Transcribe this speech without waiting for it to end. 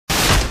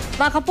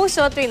Mga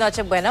kapuso, tuwing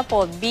Noche Buena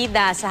po,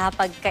 bida sa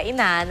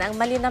hapagkainan ang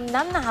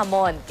malinamnam na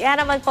hamon. Kaya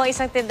naman po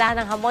isang tindahan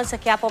ng hamon sa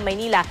Quiapo,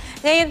 Maynila.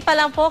 Ngayon pa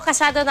lang po,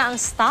 kasado na ang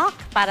stock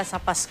para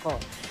sa Pasko.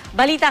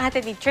 Balita ang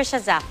hatid ni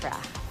Trisha Zafra.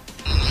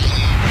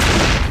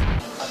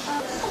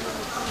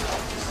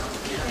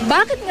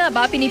 Bakit nga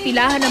ba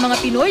pinipilahan ng mga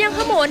Pinoy ang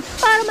hamon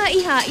para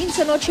maihain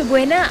sa Noche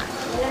Buena?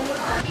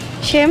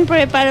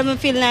 Siyempre, para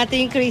ma-feel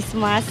natin yung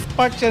Christmas.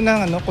 Part yan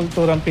ng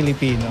kulturang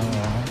Pilipino.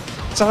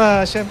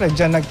 Saka siyempre,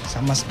 dyan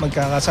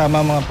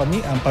magkakasama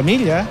ang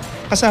pamilya.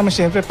 Kasama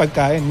siyempre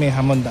pagkain, may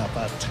hamon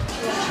dapat.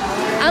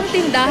 Ang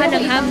tindahan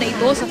ng ham na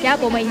ito sa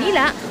Quiapo,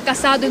 Maynila,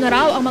 kasado na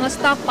raw ang mga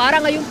stock para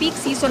ngayong peak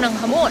season ng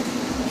hamon.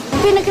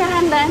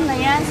 Pinaghahandaan na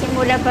yan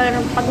simula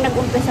pag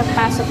nag-umpisa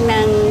pasok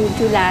ng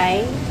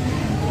July.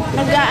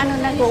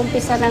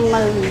 Nag-uumpisa ng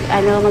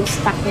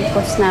mag-stock yung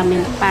cost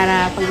namin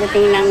para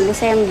pagdating ng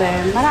December,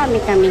 marami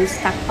kaming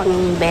stock pang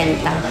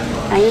benta.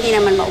 Hindi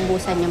naman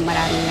maubusan yung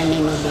maraming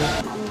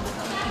namimili.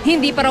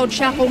 Hindi pa raw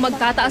siya kung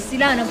magtataas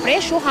sila ng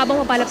presyo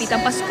habang mapalapit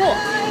ang Pasko.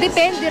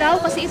 Depende raw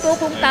kasi ito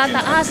kung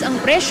tataas ang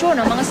presyo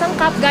ng mga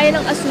sangkap gaya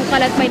ng asukal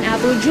at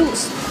pineapple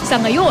juice. Sa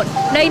ngayon,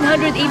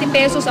 980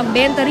 pesos ang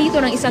benta rito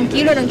ng 1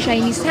 kilo ng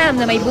Chinese ham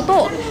na may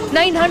buto.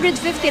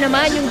 950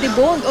 naman yung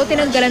deboned o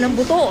tinanggalan ng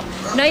buto.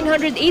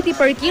 980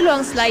 per kilo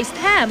ang sliced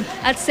ham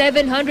at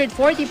 740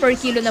 per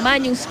kilo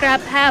naman yung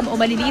scrap ham o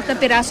maliliit na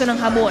piraso ng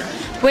hamon.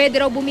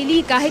 Pwede raw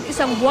bumili kahit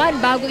 1 buwan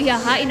bago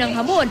ihahain ang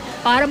hamon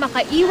para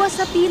makaiwas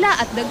sa pila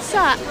at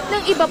dagsa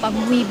ng iba pang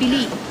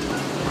bumibili.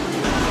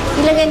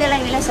 Ilagay na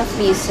lang nila sa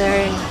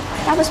freezer.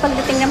 Tapos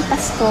pagdating ng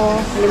Pasko,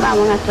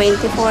 mga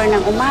 24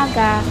 ng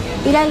umaga,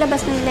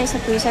 ilalabas na nila sa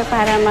freezer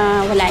para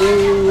mawala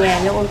yung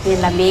yelo o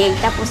lamig.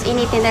 Tapos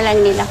initin na lang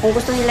nila. Kung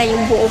gusto nila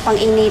yung buo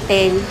pang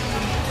initin,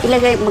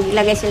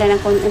 maglagay sila ng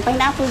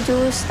pineapple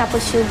juice,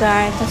 tapos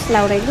sugar, tapos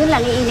laurel. Yun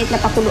lang, iinit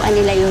na pakuluan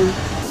nila yun.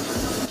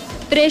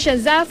 Trisha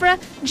Zafra,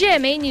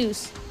 GMA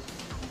News.